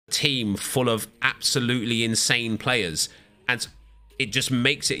team full of absolutely insane players, and it just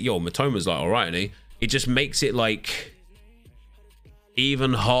makes it, yo, Matoma's like, all right, and it just makes it like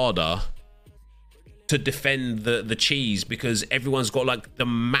even harder to defend the cheese, because everyone's got like the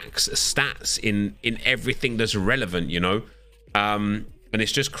max stats in everything that's relevant, you know. And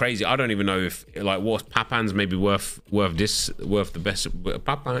it's just crazy. I don't even know if like what Papan's maybe worth the best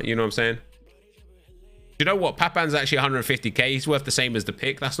Papan, you know what I'm saying? You know what? Papan's actually 150k. He's worth the same as the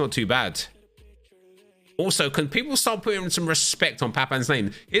pick. That's not too bad. Also, can people start putting some respect on Papan's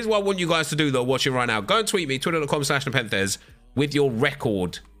name? Here's what I want you guys to do though, watching right now. Go and tweet me, twitter.com/Nepenthez, with your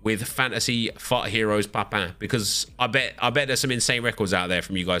record with Fantasy Fart Heroes Papin, because I bet there's some insane records out there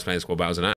from you guys playing squad battles and that.